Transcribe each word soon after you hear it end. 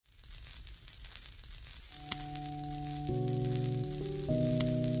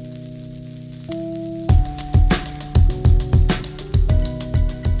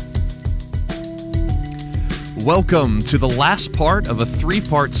Welcome to the last part of a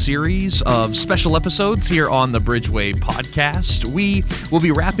three-part series of special episodes here on the Bridgeway podcast. We will be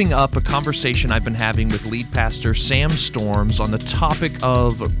wrapping up a conversation I've been having with lead pastor Sam Storms on the topic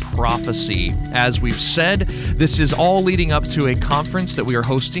of prophecy. As we've said, this is all leading up to a conference that we are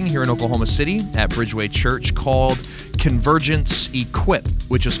hosting here in Oklahoma City at Bridgeway Church called Convergence Equip,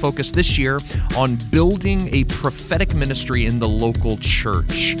 which is focused this year on building a prophetic ministry in the local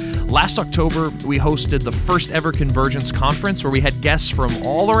church. Last October, we hosted the first ever Convergence Conference where we had guests from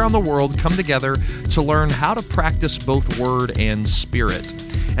all around the world come together to learn how to practice both word and spirit.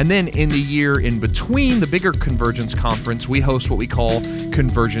 And then in the year in between the bigger Convergence Conference, we host what we call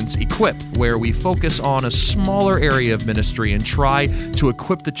Convergence Equip, where we focus on a smaller area of ministry and try to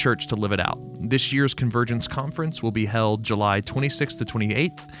equip the church to live it out. This year's Convergence Conference will be held July 26th to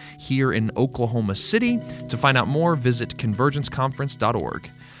 28th here in Oklahoma City. To find out more, visit convergenceconference.org.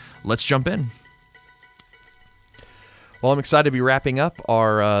 Let's jump in. Well, I'm excited to be wrapping up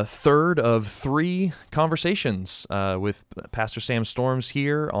our third of three conversations with Pastor Sam Storms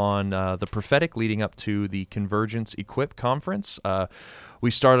here on the Prophetic leading up to the Convergence Equip Conference.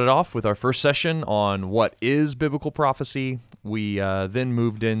 We started off with our first session on what is biblical prophecy. We then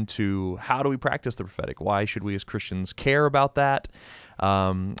moved into how do we practice the prophetic? Why should we as Christians care about that?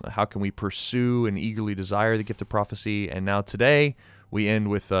 How can we pursue and eagerly desire the gift of prophecy? And now today, we end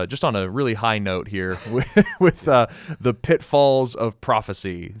with, just on a really high note here, with the pitfalls of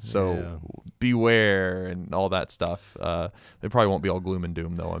prophecy. So beware and all that stuff. It probably won't be all gloom and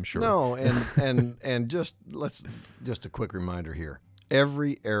doom, though, I'm sure. No, and just a quick reminder here.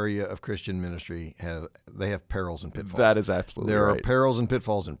 Every area of Christian ministry have perils and pitfalls. That is absolutely there right. Are perils and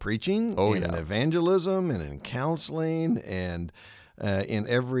pitfalls in preaching, in yeah. evangelism, and in counseling, and in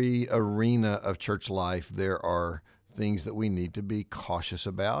every arena of church life, there are things that we need to be cautious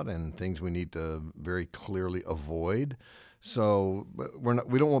about and things we need to very clearly avoid. So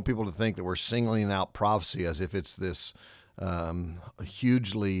we don't want people to think that we're singling out prophecy as if it's this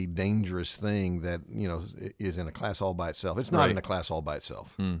hugely dangerous thing that is in a class all by itself. It's not in a class all by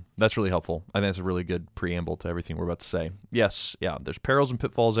itself. That's really helpful. I think that's a really good preamble to everything we're about to say. Yes, there's perils and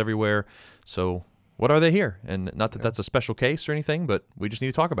pitfalls everywhere. So what are they here? And not that that's a special case or anything, but we just need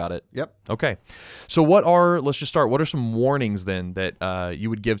to talk about it. Yep. Okay. So let's just start. What are some warnings then that you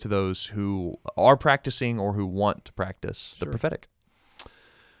would give to those who are practicing or who want to practice the prophetic?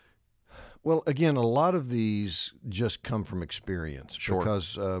 Well, again, a lot of these just come from experience. Sure.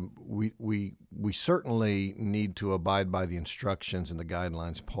 Because we certainly need to abide by the instructions and the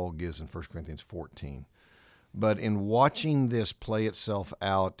guidelines Paul gives in 1 Corinthians 14. But in watching this play itself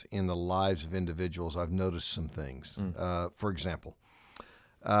out in the lives of individuals, I've noticed some things. For example,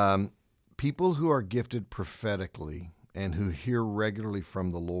 people who are gifted prophetically and who hear regularly from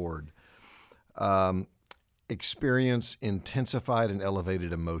the Lord experience intensified and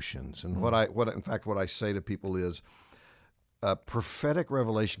elevated emotions. And what I say to people is, prophetic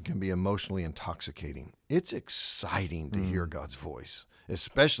revelation can be emotionally intoxicating. It's exciting to hear God's voice,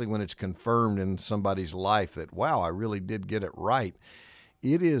 especially when it's confirmed in somebody's life that, wow, I really did get it right.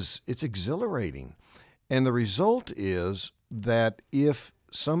 It's exhilarating. And the result is that if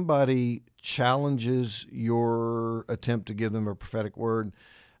somebody challenges your attempt to give them a prophetic word,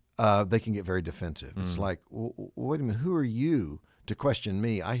 they can get very defensive. It's like, wait a minute, who are you to question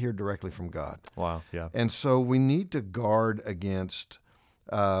me? I hear directly from God. Wow, yeah. And so we need to guard against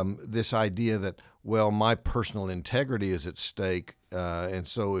this idea that, well, my personal integrity is at stake, and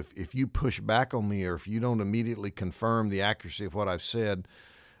so if you push back on me or if you don't immediately confirm the accuracy of what I've said,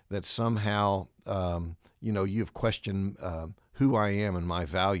 that somehow you've questioned who I am and my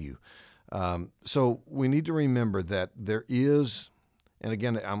value. So we need to remember that there is, and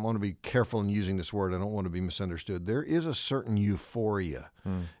again, I want to be careful in using this word. I don't want to be misunderstood. There is a certain euphoria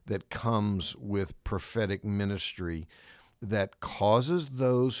that comes with prophetic ministry that causes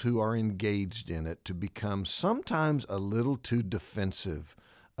those who are engaged in it to become sometimes a little too defensive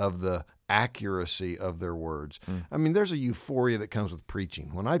of the accuracy of their words. I mean, there's a euphoria that comes with preaching.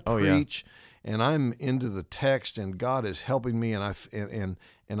 When I preach and I'm into the text and God is helping me and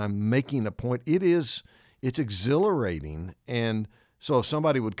I'm making a point, it's exhilarating. And so if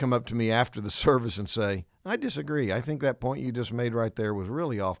somebody would come up to me after the service and say, I disagree. I think that point you just made right there was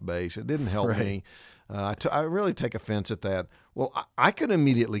really off base. It didn't help me. I really take offense at that. Well, I could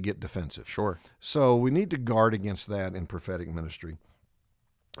immediately get defensive. Sure. So we need to guard against that in prophetic ministry.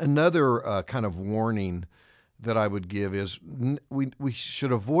 Another kind of warning that I would give is we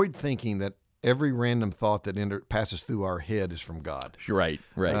should avoid thinking that every random thought that passes through our head is from God. Right.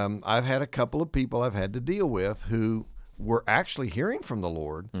 I've had a couple of people I've had to deal with who were actually hearing from the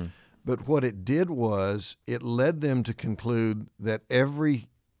Lord, But what it did was it led them to conclude that every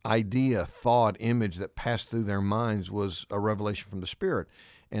idea, thought, image that passed through their minds was a revelation from the Spirit.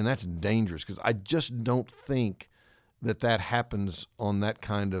 And that's dangerous, because I just don't think that happens on that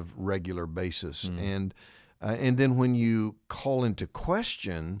kind of regular basis. And then when you call into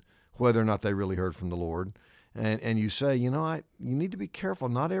question whether or not they really heard from the Lord, and you say, you need to be careful.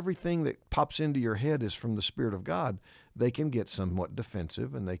 Not everything that pops into your head is from the Spirit of God. They can get somewhat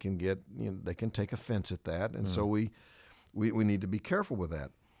defensive, and they can they can take offense at that. And so we need to be careful with that.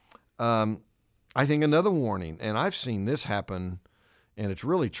 I think another warning, and I've seen this happen, and it's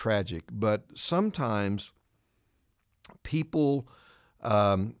really tragic, but sometimes people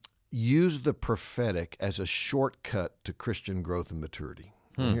use the prophetic as a shortcut to Christian growth and maturity.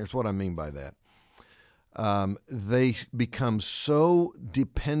 And here's what I mean by that. They become so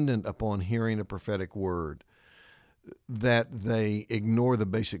dependent upon hearing a prophetic word that they ignore the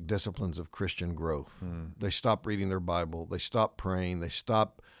basic disciplines of Christian growth. They stop reading their Bible. They stop praying.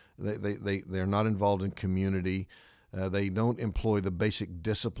 They're not involved in community. They don't employ the basic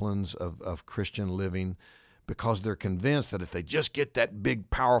disciplines of Christian living, because they're convinced that if they just get that big,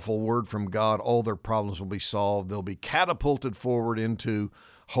 powerful word from God, all their problems will be solved. They'll be catapulted forward into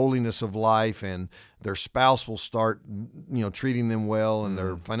holiness of life, and their spouse will start, treating them well, and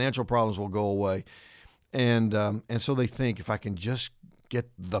their financial problems will go away. And so they think, if I can just get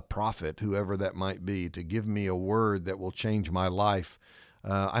the prophet, whoever that might be, to give me a word that will change my life,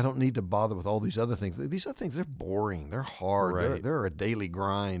 I don't need to bother with all these other things. These other things, they're boring. They're hard. Right. They're a daily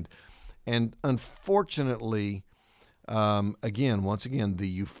grind. And unfortunately, once again, the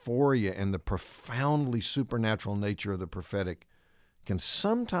euphoria and the profoundly supernatural nature of the prophetic can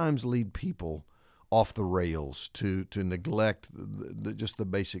sometimes lead people off the rails to neglect just the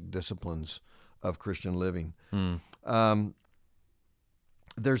basic disciplines of Christian living.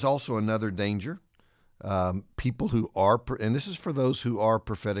 There's also another danger. People who are, and this is for those who are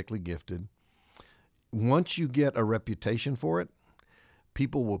prophetically gifted, once you get a reputation for it,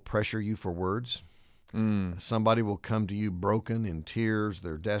 people will pressure you for words. Somebody will come to you broken, in tears.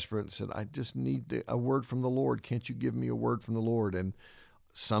 They're desperate and said, I just need a word from the Lord. Can't you give me a word from the Lord? And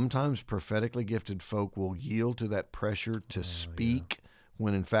sometimes prophetically gifted folk will yield to that pressure to speak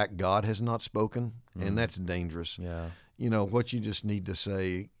when in fact God has not spoken. And that's dangerous. Yeah. What you just need to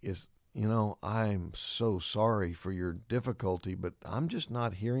say is, I'm so sorry for your difficulty, but I'm just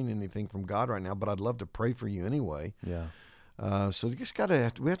not hearing anything from God right now, but I'd love to pray for you anyway. Yeah. So you just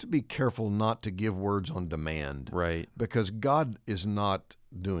we have to be careful not to give words on demand. Right. Because God is not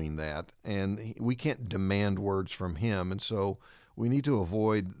doing that, and we can't demand words from Him, and so we need to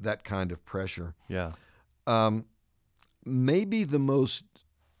avoid that kind of pressure. Yeah. Maybe the most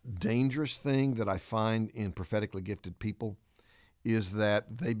dangerous thing that I find in prophetically gifted people is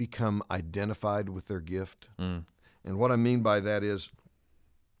that they become identified with their gift. And what I mean by that is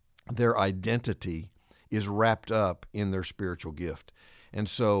their identity is wrapped up in their spiritual gift. And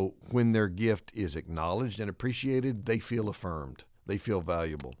so when their gift is acknowledged and appreciated, they feel affirmed. They feel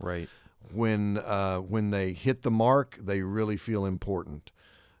valuable. Right. When they hit the mark, they really feel important.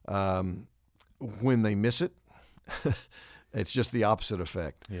 When they miss it, it's just the opposite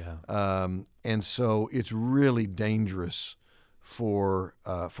effect. Yeah. And so it's really dangerous for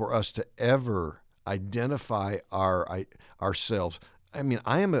us to ever identify ourselves. I mean,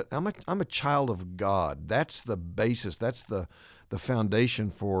 I'm a child of God. That's the basis. That's the foundation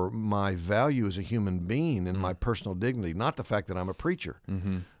for my value as a human being and my personal dignity, not the fact that I'm a preacher.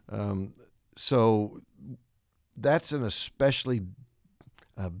 So that's an especially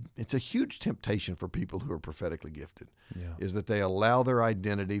it's a huge temptation for people who are prophetically gifted. Yeah. Is that they allow their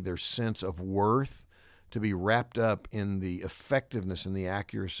identity, their sense of worth, to be wrapped up in the effectiveness and the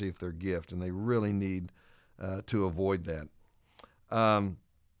accuracy of their gift, and they really need to avoid that.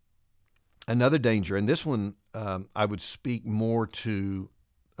 Another danger, and this one I would speak more to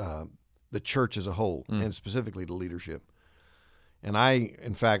the church as a whole, and specifically to leadership. And I,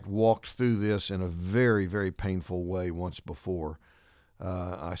 in fact, walked through this in a very, very painful way once before.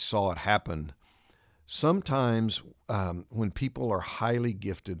 I saw it happen. Sometimes when people are highly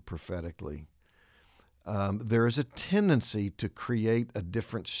gifted prophetically, there is a tendency to create a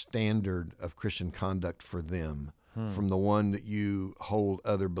different standard of Christian conduct for them from the one that you hold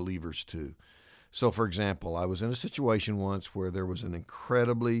other believers to. So, for example, I was in a situation once where there was an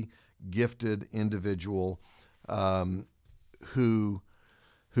incredibly gifted individual who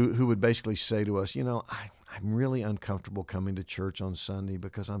would basically say to us, I'm really uncomfortable coming to church on Sunday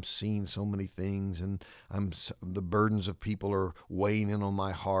because I'm seeing so many things, and the burdens of people are weighing in on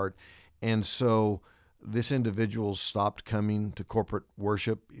my heart. And so This individual stopped coming to corporate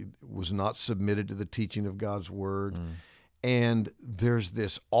worship, was not submitted to the teaching of God's word. And there's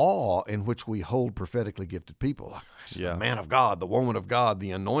this awe in which we hold prophetically gifted people. The man of God, the woman of God,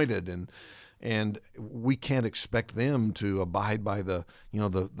 the anointed, and we can't expect them to abide by the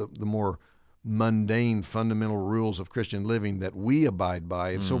more mundane fundamental rules of Christian living that we abide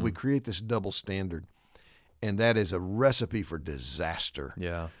by. And so we create this double standard. And that is a recipe for disaster.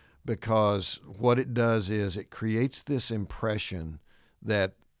 Yeah. Because what it does is it creates this impression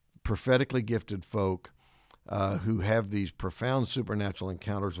that prophetically gifted folk who have these profound supernatural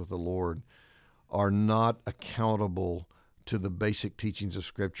encounters with the Lord are not accountable to the basic teachings of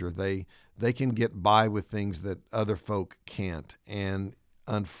Scripture. They can get by with things that other folk can't. And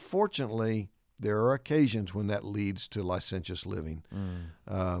unfortunately, there are occasions when that leads to licentious living.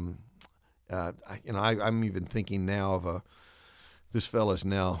 I'm even thinking now of this fella's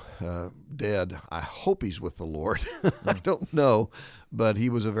now dead. I hope he's with the Lord. I don't know, but he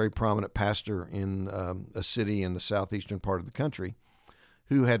was a very prominent pastor in a city in the southeastern part of the country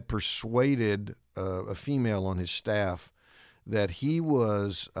who had persuaded a female on his staff that he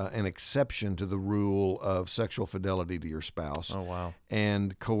was an exception to the rule of sexual fidelity to your spouse. Oh, wow.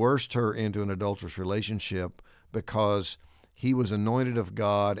 And coerced her into an adulterous relationship because he was anointed of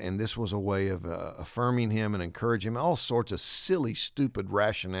God, and this was a way of affirming him and encouraging him, all sorts of silly, stupid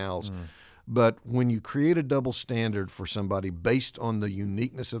rationales. But when you create a double standard for somebody based on the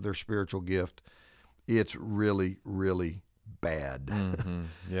uniqueness of their spiritual gift, it's really, really bad.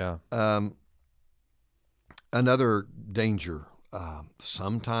 Yeah. Another danger,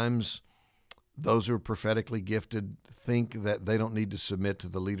 sometimes those who are prophetically gifted think that they don't need to submit to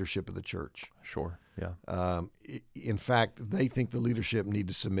the leadership of the church. Sure, yeah. In fact, they think the leadership need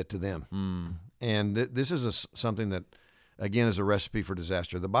to submit to them. And this is something that, again, is a recipe for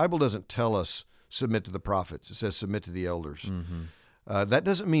disaster. The Bible doesn't tell us submit to the prophets. It says submit to the elders. That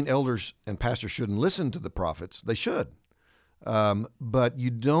doesn't mean elders and pastors shouldn't listen to the prophets. They should. But you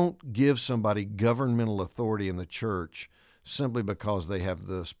don't give somebody governmental authority in the church simply because they have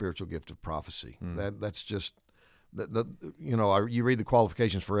the spiritual gift of prophecy. That's just, you read the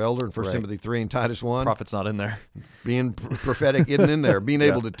qualifications for elder in 1 Timothy 3 and Titus 1. Prophet's not in there. Being prophetic isn't in there. Being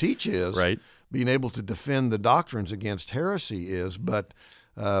able to teach is. Right. Being able to defend the doctrines against heresy is. But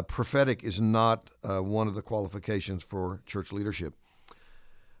prophetic is not one of the qualifications for church leadership.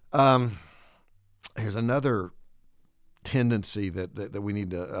 Here's another tendency that we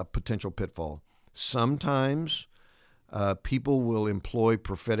need a potential pitfall. Sometimes people will employ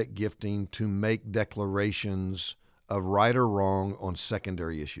prophetic gifting to make declarations of right or wrong on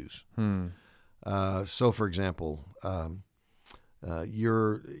secondary issues. So, for example, whether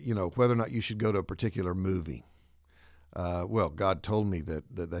or not you should go to a particular movie. Well, God told me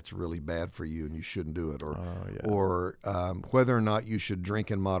that's really bad for you and you shouldn't do it. Or whether or not you should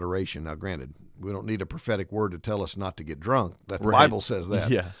drink in moderation. Now, granted, we don't need a prophetic word to tell us not to get drunk. The Bible says that.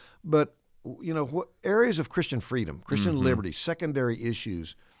 Yeah. But, what areas of Christian freedom, Christian liberty, secondary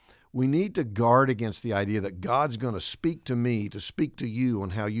issues, we need to guard against the idea that God's going to speak to me, to speak to you on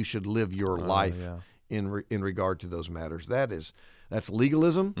how you should live your life in regard to those matters. That's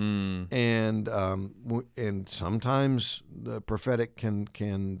legalism, and sometimes the prophetic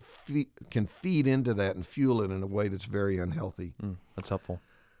can feed into that and fuel it in a way that's very unhealthy. That's helpful.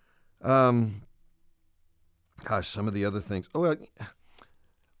 Some of the other things.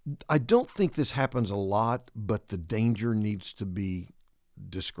 I don't think this happens a lot, but the danger needs to be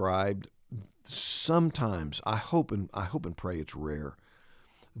described. Sometimes, I hope and pray it's rare.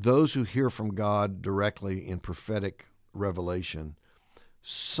 Those who hear from God directly in prophetic revelation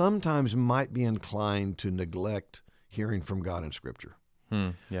sometimes might be inclined to neglect hearing from God in Scripture.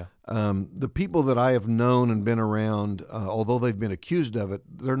 The people that I have known and been around, although they've been accused of it,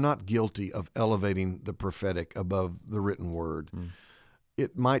 they're not guilty of elevating the prophetic above the written word.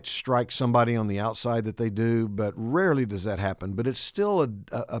 It might strike somebody on the outside that they do, but rarely does that happen. But it's still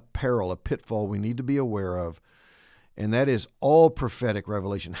a peril, a pitfall we need to be aware of, and that is all prophetic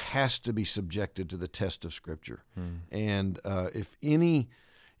revelation has to be subjected to the test of Scripture. And if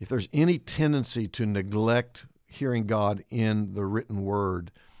there's any tendency to neglect hearing God in the written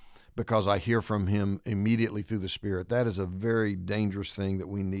word because I hear from him immediately through the Spirit, that is a very dangerous thing that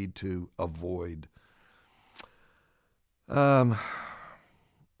we need to avoid.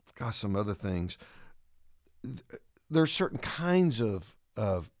 Some other things. There's certain kinds of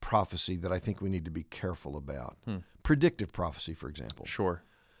prophecy that I think we need to be careful about. Predictive prophecy, for example. Sure.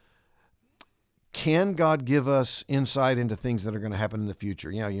 Can God give us insight into things that are going to happen in the future?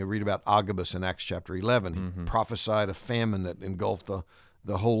 You read about Agabus in Acts chapter 11. He prophesied a famine that engulfed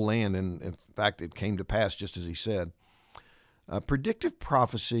the whole land, and in fact, it came to pass just as he said. Predictive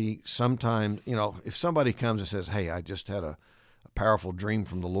prophecy, sometimes, if somebody comes and says, hey, I just had a powerful dream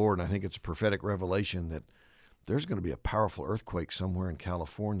from the Lord, and I think it's a prophetic revelation that there's going to be a powerful earthquake somewhere in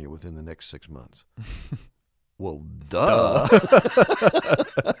California within the next 6 months. Well, duh.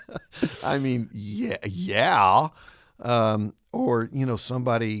 I mean, yeah. Or,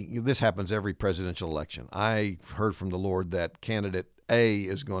 somebody, this happens every presidential election. I heard from the Lord that candidate A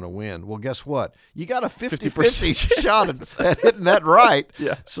is going to win. Well, guess what? You got a 50-50 shot at hitting that right.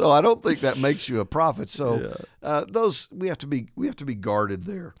 Yeah. So I don't think that makes you a prophet. So those we have to be guarded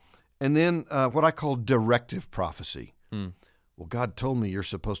there. And then what I call directive prophecy. Well, God told me you're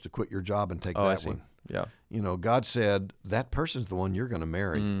supposed to quit your job and take that one. Yeah. God said that person's the one you're going to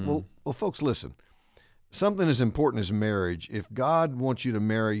marry. Well, folks, listen. Something as important as marriage, if God wants you to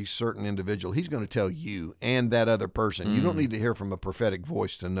marry a certain individual, he's going to tell you and that other person. You don't need to hear from a prophetic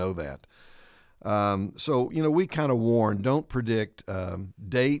voice to know that. So, we kind of warn, don't predict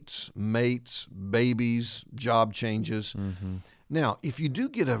dates, mates, babies, job changes. Now, if you do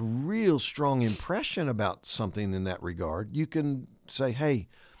get a real strong impression about something in that regard, you can say, hey,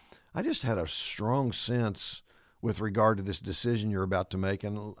 I just had a strong sense with regard to this decision you're about to make,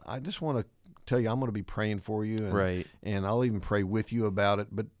 and I just want to tell you I'm going to be praying for you, and I'll even pray with you about it,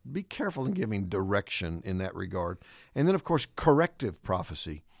 but be careful in giving direction in that regard. And then, of course, corrective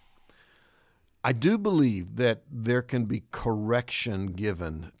prophecy. I do believe that there can be correction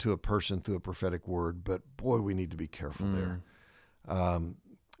given to a person through a prophetic word, but boy, we need to be careful there.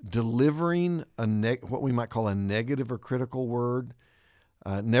 Delivering what we might call a negative or critical word,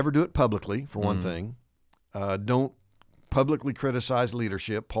 never do it publicly, for one thing. Don't publicly criticize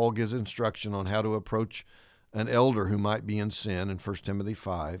leadership. Paul gives instruction on how to approach an elder who might be in sin in 1 Timothy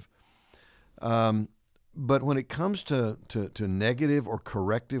 5. But when it comes to negative or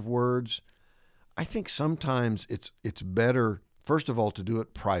corrective words, I think sometimes it's better, first of all, to do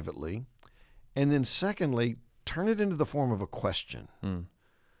it privately, and then secondly, turn it into the form of a question.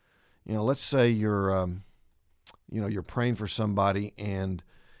 Let's say you're praying for somebody, and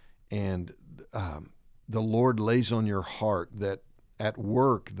the Lord lays on your heart that at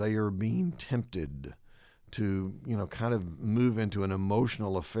work they are being tempted to, kind of move into an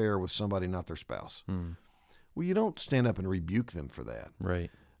emotional affair with somebody not their spouse. Well, you don't stand up and rebuke them for that.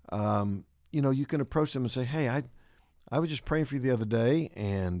 Right. You can approach them and say, hey, I was just praying for you the other day,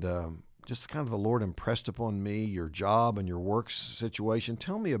 and just kind of the Lord impressed upon me your job and your work situation.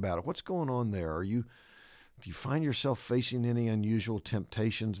 Tell me about it. What's going on there? Do you find yourself facing any unusual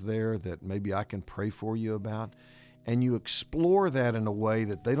temptations there that maybe I can pray for you about? And you explore that in a way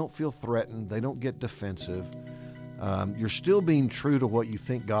that they don't feel threatened, they don't get defensive. You're still being true to what you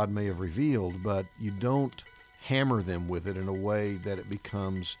think God may have revealed, but you don't hammer them with it in a way that it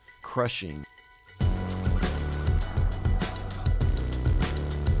becomes crushing.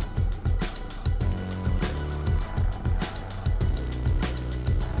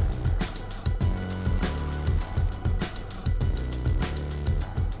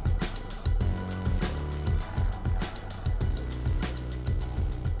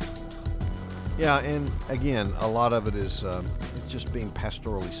 Yeah, and again, a lot of it is it's just being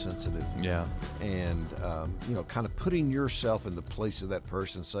pastorally sensitive. Yeah. And, kind of putting yourself in the place of that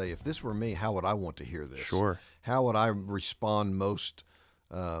person. Say, if this were me, how would I want to hear this? Sure. How would I respond most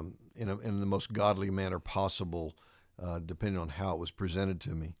in the most godly manner possible, depending on how it was presented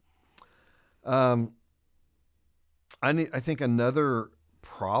to me? I think another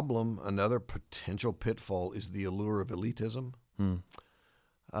problem, another potential pitfall is the allure of elitism.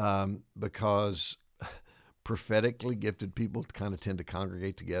 Because prophetically gifted people kind of tend to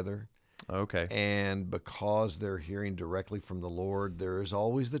congregate together. Okay. And because they're hearing directly from the Lord, there is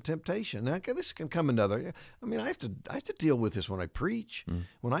always the temptation. Now, this can come another. I mean, I have to deal with this when I preach.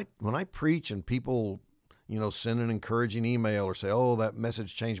 When I preach and people, send an encouraging email or say, "Oh, that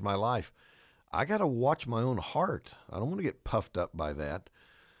message changed my life," I got to watch my own heart. I don't want to get puffed up by that.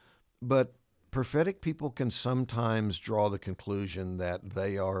 But prophetic people can sometimes draw the conclusion that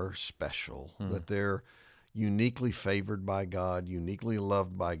they are special, that they're uniquely favored by God, uniquely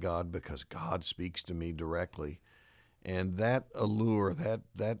loved by God because God speaks to me directly. And that allure,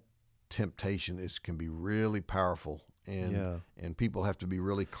 that temptation can be really powerful. And people have to be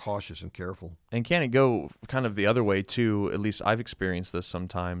really cautious and careful. And can it go kind of the other way too? At least I've experienced this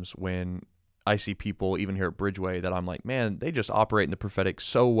sometimes when I see people, even here at Bridgeway, that I'm like, man, they just operate in the prophetic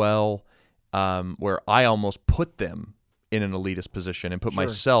so well. Where I almost put them in an elitist position and put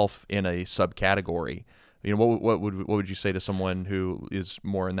myself in a subcategory. What would you say to someone who is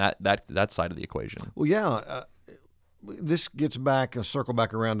more in that side of the equation? Well, yeah. this gets back, circle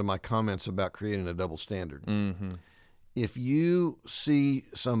back around to my comments about creating a double standard. Mm-hmm. If you see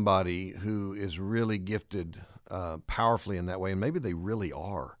somebody who is really gifted powerfully in that way, and maybe they really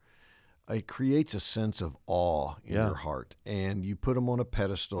are, it creates a sense of awe in your heart, and you put them on a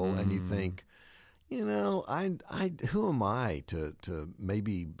pedestal, and you think, who am I to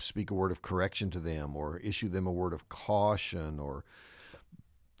maybe speak a word of correction to them or issue them a word of caution,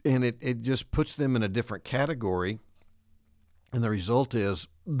 and it just puts them in a different category, and the result is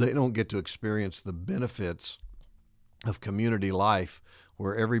they don't get to experience the benefits of community life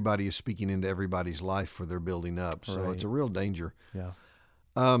where everybody is speaking into everybody's life for their building up. So it's a real danger. Yeah.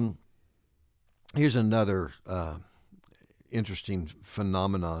 Here's another interesting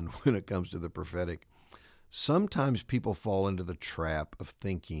phenomenon when it comes to the prophetic. Sometimes people fall into the trap of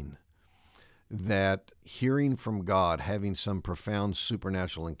thinking that hearing from God, having some profound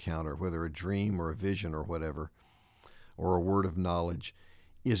supernatural encounter, whether a dream or a vision or whatever, or a word of knowledge,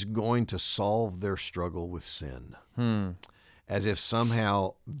 is going to solve their struggle with sin. As if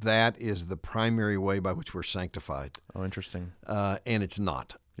somehow that is the primary way by which we're sanctified. Oh, interesting. And it's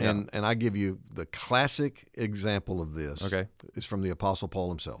not. Yeah. And I give you the classic example of this. Okay. It's from the Apostle Paul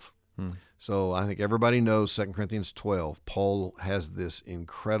himself. So I think everybody knows 2 Corinthians 12. Paul has this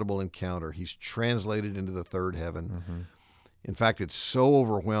incredible encounter. He's translated into the third heaven. In fact, it's so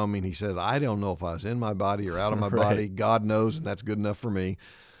overwhelming. He says, I don't know if I was in my body or out of my body. God knows, and that's good enough for me.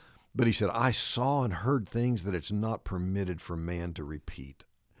 But he said, I saw and heard things that it's not permitted for man to repeat.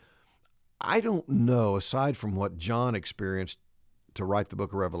 I don't know, aside from what John experienced to write the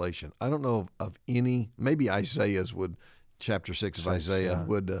book of Revelation, I don't know of any, maybe Isaiah's would, chapter 6 of Isaiah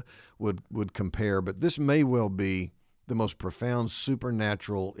would compare, but this may well be the most profound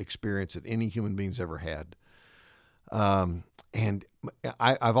supernatural experience that any human being's ever had. And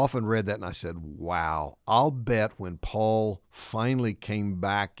I've often read that and I said, wow, I'll bet when Paul finally came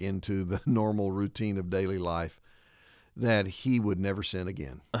back into the normal routine of daily life that he would never sin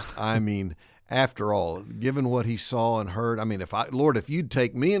again. I mean, after all, given what he saw and heard, I mean, Lord, if you'd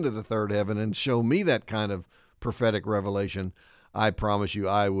take me into the third heaven and show me that kind of prophetic revelation, I promise you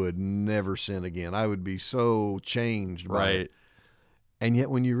I would never sin again. I would be so changed by it. And yet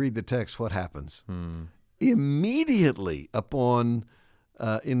when you read the text, what happens? Immediately upon,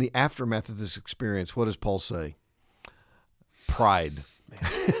 in the aftermath of this experience, what does Paul say? Pride.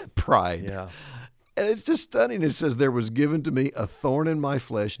 Pride. Yeah. And it's just stunning. It says, there was given to me a thorn in my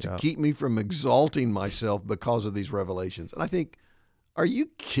flesh to keep me from exalting myself because of these revelations. And I think, are you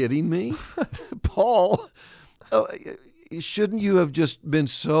kidding me? Paul, shouldn't you have just been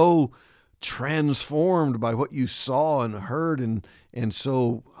so transformed by what you saw and heard and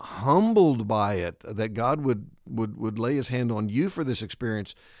so humbled by it that God would lay his hand on you for this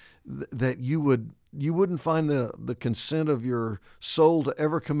experience, that you wouldn't find the consent of your soul to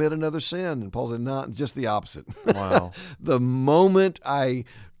ever commit another sin? And Paul said, not just the opposite. Wow. The moment I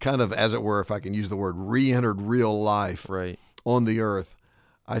kind of, as it were, if I can use the word, re-entered real life on the earth,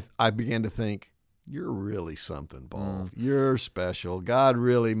 I began to think, you're really something, Paul. You're special. God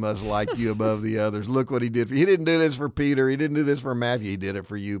really must like you above the others. Look what he did for you. He didn't do this for Peter. He didn't do this for Matthew. He did it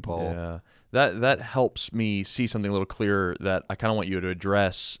for you, Paul. Yeah. That helps me see something a little clearer that I kind of want you to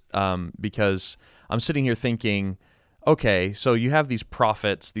address, because I'm sitting here thinking, okay, so you have these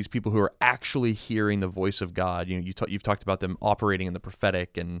prophets, these people who are actually hearing the voice of God. You've talked about them operating in the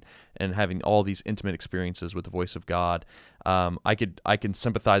prophetic and having all these intimate experiences with the voice of God. I can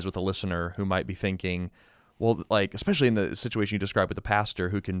sympathize with a listener who might be thinking, well, like, especially in the situation you described with the pastor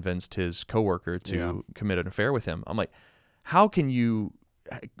who convinced his coworker to commit an affair with him. I'm like, how can you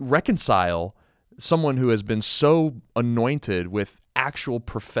reconcile someone who has been so anointed with actual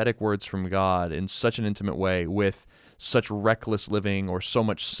prophetic words from God in such an intimate way with such reckless living or so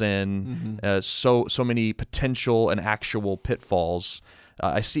much sin, so many potential and actual pitfalls?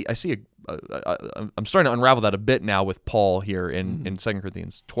 I'm starting to unravel that a bit now with Paul here in 2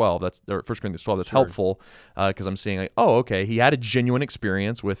 Corinthians 12. Or 1 Corinthians 12. That's helpful because I'm seeing like, oh, okay, he had a genuine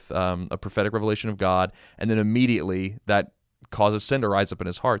experience with a prophetic revelation of God, and then immediately that causes sin to rise up in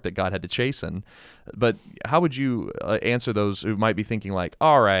his heart that God had to chasten. But how would you answer those who might be thinking like,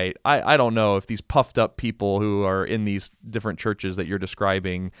 all right, I don't know if these puffed up people who are in these different churches that you're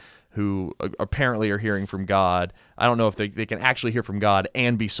describing who apparently are hearing from God, I don't know if they can actually hear from God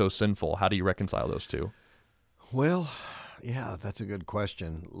and be so sinful. How do you reconcile those two? Well, yeah, that's a good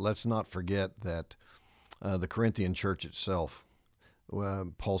question. Let's not forget that the Corinthian church itself,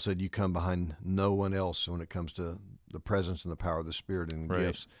 Paul said, you come behind no one else when it comes to the presence and the power of the Spirit and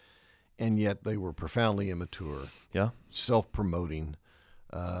gifts. And yet they were profoundly immature, self-promoting,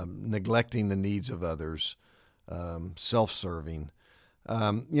 neglecting the needs of others, self-serving.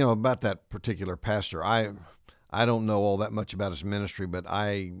 About that particular pastor, I don't know all that much about his ministry, but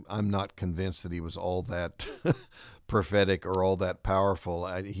I'm not convinced that he was all that prophetic or all that powerful.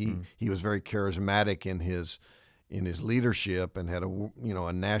 He was very charismatic in his leadership and had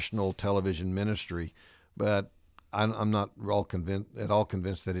a national television ministry, but I'm not at all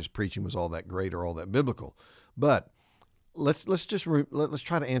convinced that his preaching was all that great or all that biblical. But let's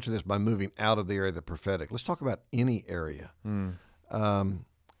try to answer this by moving out of the area of the prophetic. Let's talk about any area.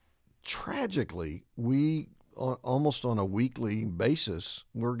 Tragically, we almost on a weekly basis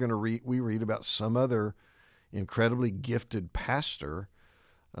we read about some other incredibly gifted pastor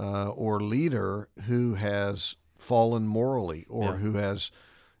or leader who has fallen morally or who has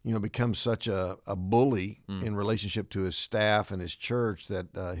become such a bully in relationship to his staff and his church that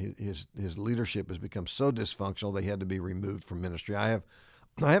his leadership has become so dysfunctional they had to be removed from ministry. I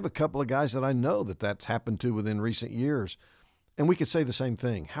have a couple of guys that I know that's happened to within recent years, and we could say the same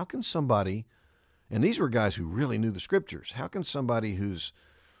thing. How can somebody, and these were guys who really knew the scriptures, how can somebody who's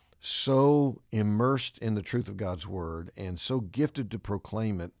so immersed in the truth of God's word and so gifted to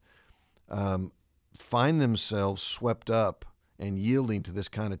proclaim it find themselves swept up and yielding to this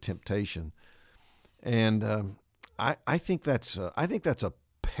kind of temptation? And I think that's a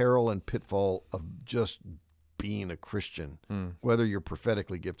peril and pitfall of just being a Christian, whether you're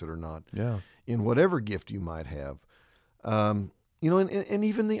prophetically gifted or not. Yeah. In whatever gift you might have, and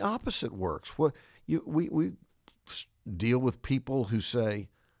even the opposite works. We deal with people who say,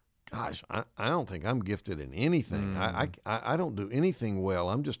 "Gosh, I don't think I'm gifted in anything. I don't do anything well.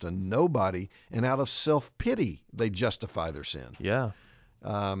 I'm just a nobody." And out of self-pity, they justify their sin. Yeah.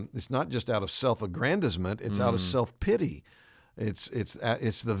 It's not just out of self-aggrandizement. It's out of self-pity. It's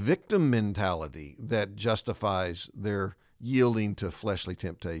the victim mentality that justifies their yielding to fleshly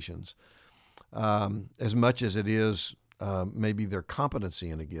temptations, as much as it is maybe their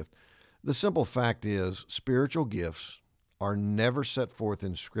competency in a gift. The simple fact is, spiritual gifts are never set forth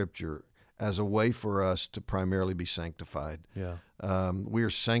in Scripture as a way for us to primarily be sanctified. Yeah. We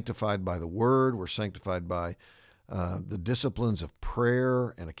are sanctified by the Word. We're sanctified by the disciplines of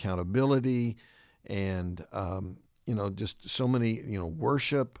prayer and accountability, and just so many,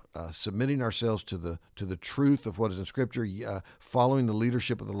 worship, submitting ourselves to the truth of what is in Scripture, following the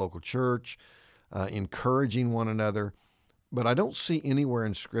leadership of the local church, encouraging one another. But I don't see anywhere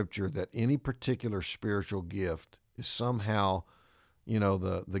in Scripture that any particular spiritual gift is somehow,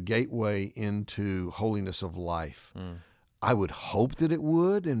 the gateway into holiness of life. I would hope that it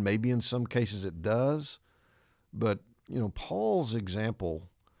would, and maybe in some cases it does. But Paul's example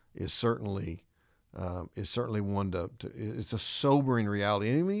is certainly one to it's a sobering reality.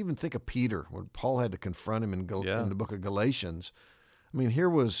 And even think of Peter, when Paul had to confront him in the book of Galatians. I mean, here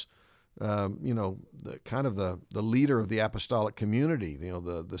was the kind of the leader of the apostolic community,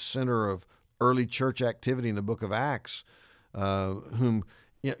 the center of early church activity in the book of Acts, whom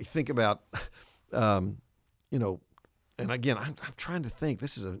you think about, and again, I'm trying to think.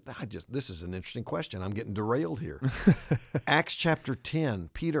 This is an interesting question. I'm getting derailed here. Acts chapter 10,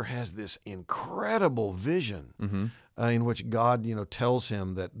 Peter has this incredible vision in which God, tells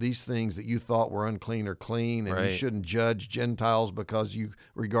him that these things that you thought were unclean are clean, and you shouldn't judge Gentiles because you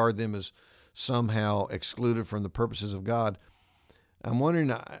regard them as somehow excluded from the purposes of God. I'm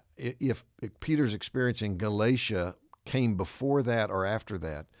wondering if Peter's experience in Galatia came before that or after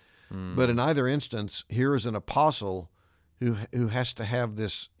that. But in either instance, here is an apostle who has to have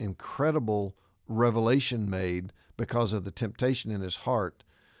this incredible revelation made because of the temptation in his heart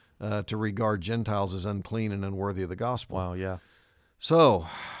to regard Gentiles as unclean and unworthy of the gospel. Wow, yeah. So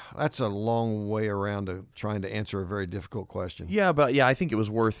that's a long way around to trying to answer a very difficult question. Yeah, but I think it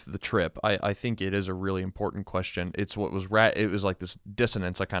was worth the trip. I think it is a really important question. It's what was it was like this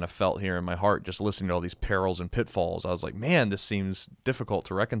dissonance I kind of felt here in my heart just listening to all these perils and pitfalls. I was like, man, this seems difficult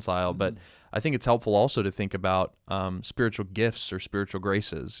to reconcile. But I think it's helpful also to think about spiritual gifts or spiritual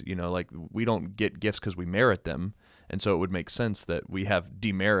graces. Like we don't get gifts because we merit them, and so it would make sense that we have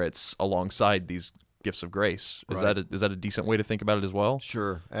demerits alongside these gifts of grace. Is that a decent way to think about it as well?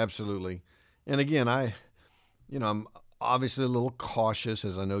 Sure, absolutely. And again, I'm obviously a little cautious,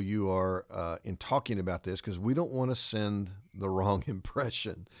 as I know you are, in talking about this, because we don't want to send the wrong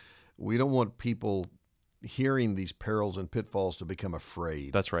impression. We don't want people hearing these perils and pitfalls to become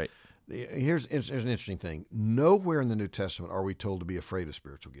afraid. That's right. Here's an interesting thing. Nowhere in the New Testament are we told to be afraid of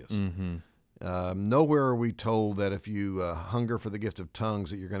spiritual gifts. Nowhere are we told that if you hunger for the gift of tongues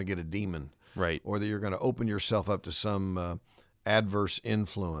that you're going to get a demon. Right. Or that you're going to open yourself up to some adverse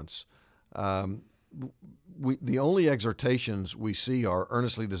influence. the only exhortations we see are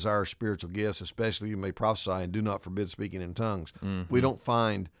earnestly desire spiritual gifts, especially you may prophesy, and do not forbid speaking in tongues. Mm-hmm. We don't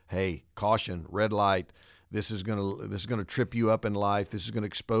find, hey, caution, red light. This is gonna trip you up in life. This is gonna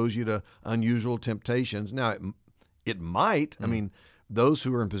expose you to unusual temptations. Now, it might. I mean, those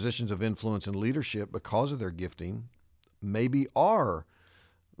who are in positions of influence and leadership because of their gifting maybe are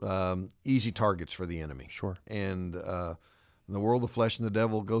easy targets for the enemy. Sure. And the world, the flesh, and the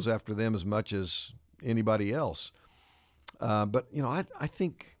devil goes after them as much as anybody else. But, I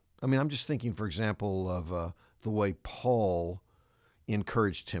think, I'm just thinking, for example, of the way Paul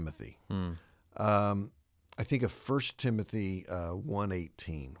encouraged Timothy. I think of 1 Timothy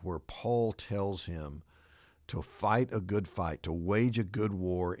 1:18, where Paul tells him to fight a good fight, to wage a good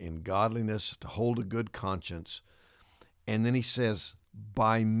war in godliness, to hold a good conscience. And then he says,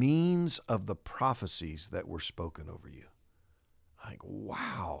 by means of the prophecies that were spoken over you. Like,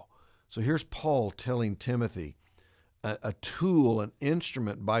 wow. So here's Paul telling Timothy, a tool, an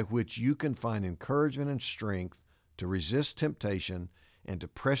instrument by which you can find encouragement and strength to resist temptation and to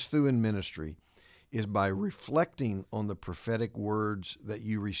press through in ministry is by reflecting on the prophetic words that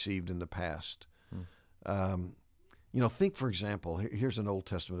you received in the past. Think, for example, here's an Old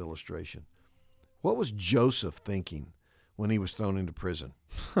Testament illustration. What was Joseph thinking when he was thrown into prison?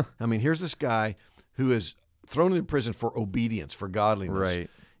 Here's this guy who is thrown into prison for obedience, for godliness. Right.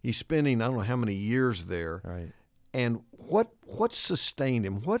 He's spending, I don't know how many years there. Right. And what sustained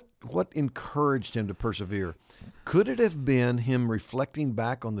him? What encouraged him to persevere? Could it have been him reflecting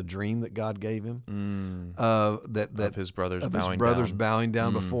back on the dream that God gave him? Of his brothers bowing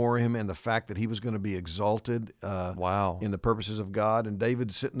down before him, and the fact that he was going to be exalted in the purposes of God. And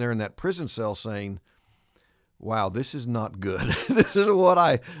David sitting there in that prison cell saying, wow, this is not good. This isn't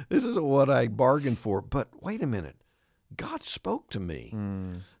what I bargained for. But wait a minute. God spoke to me.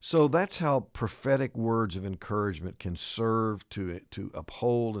 So that's how prophetic words of encouragement can serve to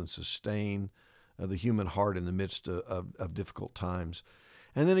uphold and sustain the human heart in the midst of difficult times.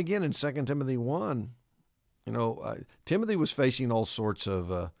 And then again in 2 Timothy 1, Timothy was facing all sorts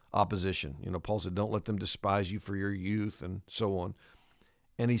of opposition. Paul said, don't let them despise you for your youth and so on.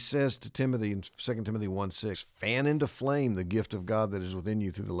 And he says to Timothy in 2 Timothy 1:6, fan into flame the gift of God that is within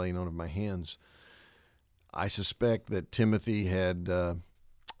you through the laying on of my hands. I suspect that Timothy had,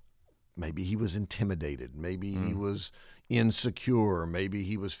 maybe he was intimidated. Maybe he was insecure. Maybe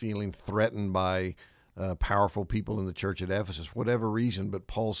he was feeling threatened by powerful people in the church at Ephesus, whatever reason. But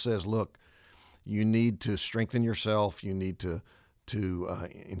Paul says, look, you need to strengthen yourself. You need to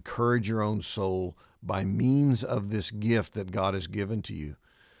encourage your own soul by means of this gift that God has given to you.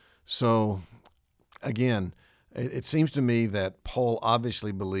 So, again, it seems to me that Paul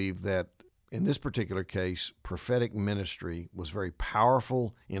obviously believed that in this particular case, prophetic ministry was very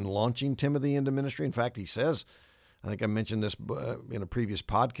powerful in launching Timothy into ministry. In fact, he says, I think I mentioned this in a previous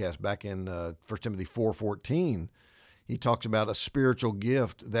podcast back in 1 Timothy 4:14, he talks about a spiritual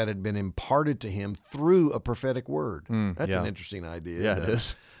gift that had been imparted to him through a prophetic word. That's an interesting idea. Yeah, it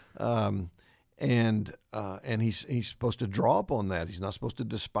is. And he's supposed to draw upon that. He's not supposed to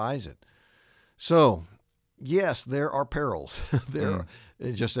despise it. So, yes, there are perils.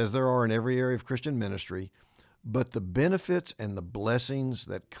 Just as there are in every area of Christian ministry, but the benefits and the blessings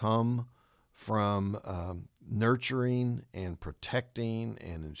that come from nurturing and protecting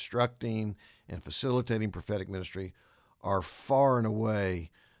and instructing and facilitating prophetic ministry are far and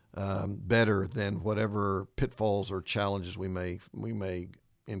away better than whatever pitfalls or challenges we may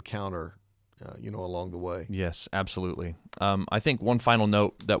encounter along the way. Yes, absolutely. I think one final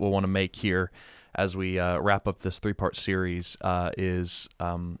note that we'll want to make here as we wrap up this 3-part series is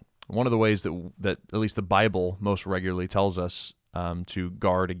one of the ways that at least the Bible most regularly tells us to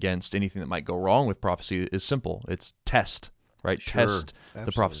guard against anything that might go wrong with prophecy is simple. It's test, right? Sure, test absolutely.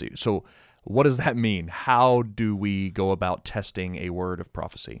 the prophecy. So what does that mean? How do we go about testing a word of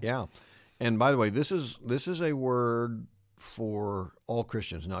prophecy? Yeah. And by the way, this is a word for all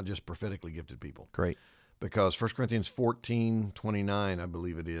Christians, not just prophetically gifted people. Great. Because 1 Corinthians 14:29, I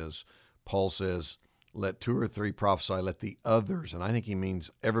believe it is, Paul says, let 2 or 3 prophesy, let the others, and I think he means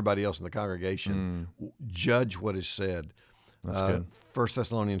everybody else in the congregation, judge what is said. That's good. 1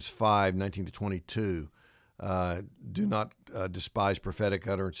 Thessalonians 5:19-22, do not despise prophetic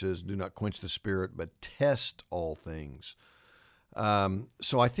utterances, do not quench the spirit, but test all things.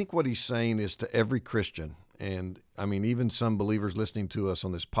 So I think what he's saying is to every Christian, and I mean, even some believers listening to us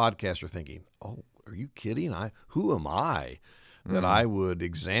on this podcast are thinking, oh, are you kidding? Who am I that I would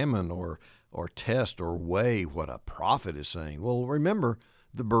examine or test or weigh what a prophet is saying? Well, remember,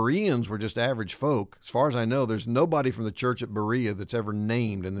 the Bereans were just average folk. As far as I know, there's nobody from the church at Berea that's ever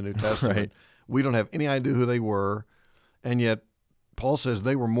named in the New Testament. Right. We don't have any idea who they were, and yet Paul says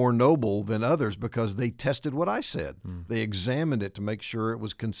they were more noble than others because they tested what I said. They examined it to make sure it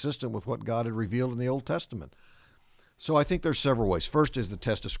was consistent with what God had revealed in the Old Testament. So I think there's several ways. First is the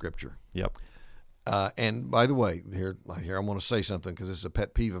test of Scripture. Yep. And by the way, here I want to say something because this is a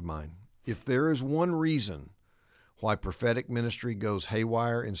pet peeve of mine. If there is one reason why prophetic ministry goes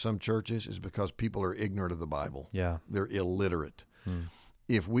haywire in some churches is because people are ignorant of the Bible. Yeah. They're illiterate.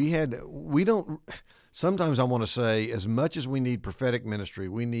 Sometimes I want to say, as much as we need prophetic ministry,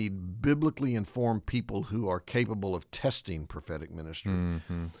 we need biblically informed people who are capable of testing prophetic ministry.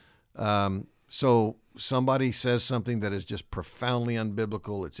 So somebody says something that is just profoundly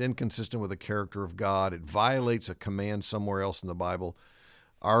unbiblical, it's inconsistent with the character of God, it violates a command somewhere else in the Bible,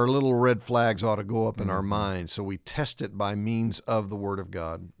 our little red flags ought to go up in our minds. So we test it by means of the Word of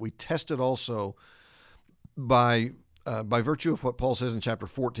God. We test it also by virtue of what Paul says in chapter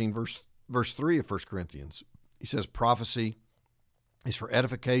 14, verse 3 of 1 Corinthians. He says prophecy is for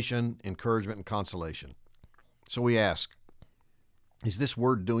edification, encouragement, and consolation. So we ask, is this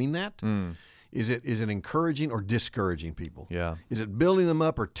word doing that? Is it encouraging or discouraging people? Yeah. Is it building them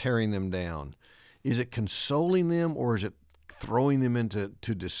up or tearing them down? Is it consoling them or is it throwing them into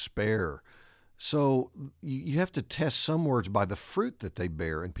despair? So you have to test some words by the fruit that they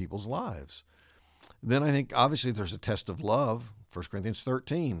bear in people's lives. Then I think obviously there's a test of love, 1 Corinthians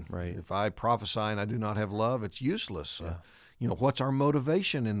 13. Right. If I prophesy and I do not have love, it's useless. What's our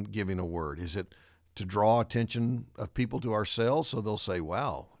motivation in giving a word? Is it to draw attention of people to ourselves so they'll say,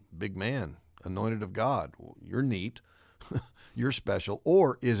 wow, big man, anointed of God, you're neat, you're special?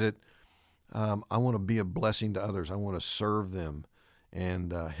 Or is it, I want to be a blessing to others. I want to serve them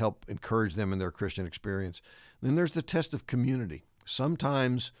and help encourage them in their Christian experience. Then there's the test of community.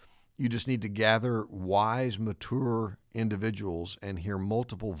 Sometimes you just need to gather wise, mature individuals and hear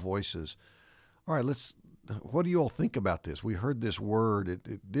multiple voices. All right, what do you all think about this? We heard this word.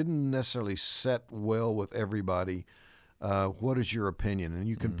 It didn't necessarily set well with everybody. What is your opinion? And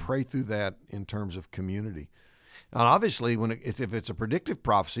you can pray through that in terms of community. And obviously, if it's a predictive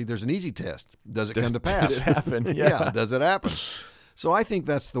prophecy, there's an easy test. Does it come to pass? Does it happen? Yeah, does it happen? So I think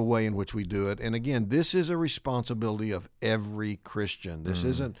that's the way in which we do it. And again, this is a responsibility of every Christian. This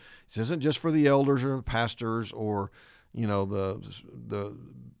isn't just for the elders or the pastors or the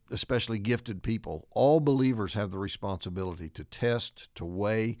especially gifted people. All believers have the responsibility to test, to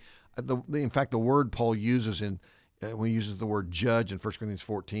weigh. In fact, the word Paul uses when he uses the word judge in 1 Corinthians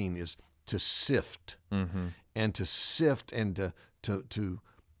 14 is to sift, and to sift and to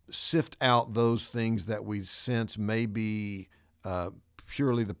sift out those things that we sense may be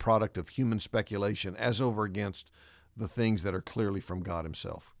purely the product of human speculation as over against the things that are clearly from God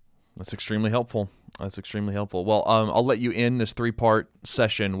himself. That's extremely helpful. Well, I'll let you end this 3-part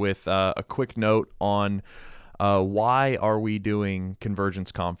session with a quick note on why are we doing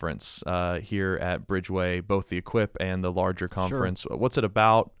Convergence Conference here at Bridgeway, both the Equip and the larger conference. Sure. What's it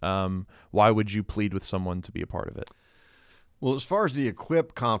about? Why would you plead with someone to be a part of it? Well, as far as the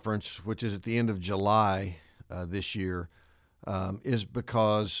Equip Conference, which is at the end of July this year, is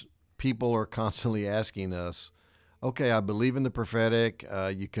because people are constantly asking us, okay, I believe in the prophetic.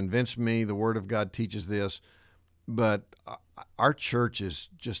 You convinced me the Word of God teaches this, but our church is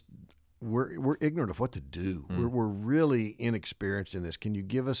just, we're ignorant of what to do. We're really inexperienced in this. Can you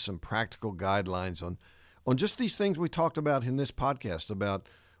give us some practical guidelines on just these things we talked about in this podcast about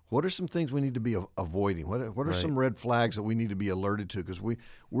what are some things we need to be avoiding? What are some red flags that we need to be alerted to? Because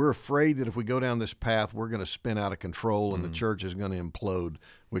we're afraid that if we go down this path, we're going to spin out of control and the church is going to implode,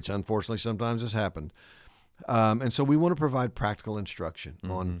 which unfortunately sometimes has happened. And so we want to provide practical instruction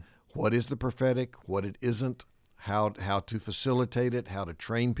on what is the prophetic, what it isn't, how to facilitate it, how to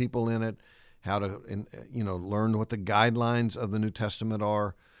train people in it, how to learn what the guidelines of the New Testament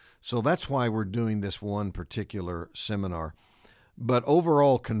are. So that's why we're doing this one particular seminar. But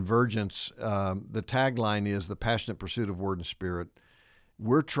overall, Convergence, the tagline is the passionate pursuit of Word and Spirit.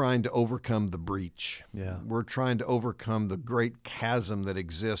 We're trying to overcome the breach. Yeah. We're trying to overcome the great chasm that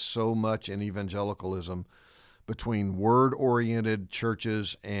exists so much in evangelicalism between Word-oriented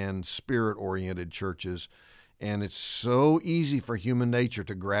churches and Spirit-oriented churches. And it's so easy for human nature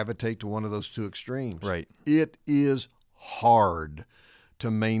to gravitate to one of those two extremes. Right. It is hard to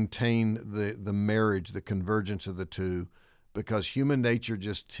maintain the marriage, the convergence of the two, because human nature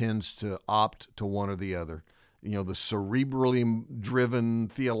just tends to opt to one or the other. The cerebrally driven,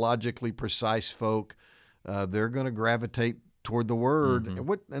 theologically precise folk, they're going to gravitate toward the Word.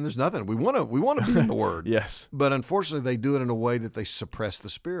 And there's nothing. We want to be in the Word. Yes. But unfortunately, they do it in a way that they suppress the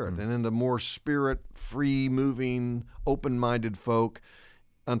Spirit. And then the more Spirit, free-moving, open-minded folk,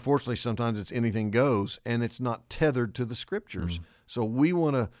 unfortunately, sometimes it's anything goes, and it's not tethered to the Scriptures. So we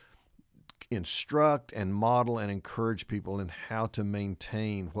want to instruct and model and encourage people in how to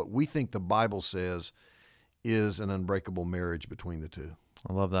maintain what we think the Bible says is an unbreakable marriage between the two.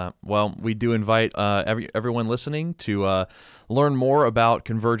 I love that. Well, we do invite everyone listening to learn more about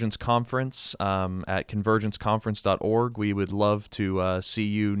Convergence Conference at convergenceconference.org. We would love to see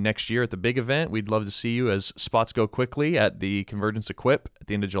you next year at the big event. We'd love to see you as spots go quickly at the Convergence Equip at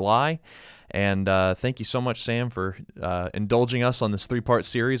the end of July. And thank you so much, Sam, for indulging us on this 3-part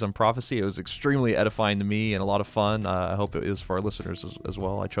series on prophecy. It was extremely edifying to me and a lot of fun. I hope it is for our listeners as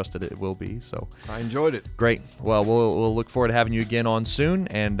well. I trusted it will be. So I enjoyed it. Great. Well, we'll look forward to having you again on soon.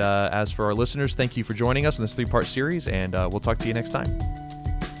 And as for our listeners, thank you for joining us in this 3-part series, and we'll talk to you next time.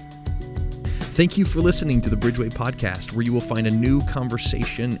 Thank you for listening to the Bridgeway Podcast, where you will find a new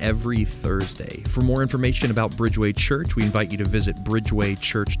conversation every Thursday. For more information about Bridgeway Church, we invite you to visit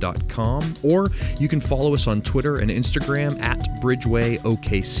bridgewaychurch.com, or you can follow us on Twitter and Instagram at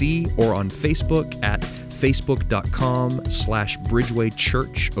BridgewayOKC, or on Facebook at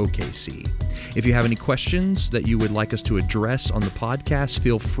facebook.com/BridgewayChurchOKC. If you have any questions that you would like us to address on the podcast,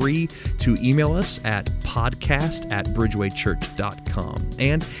 feel free to email us at podcast@bridgewaychurch.com.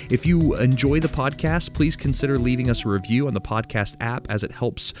 And if you enjoy the podcast, please consider leaving us a review on the podcast app, as it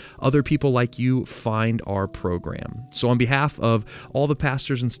helps other people like you find our program. So on behalf of all the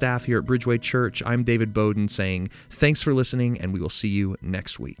pastors and staff here at Bridgeway Church, I'm David Bowden saying thanks for listening, and we will see you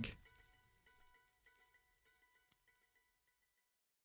next week.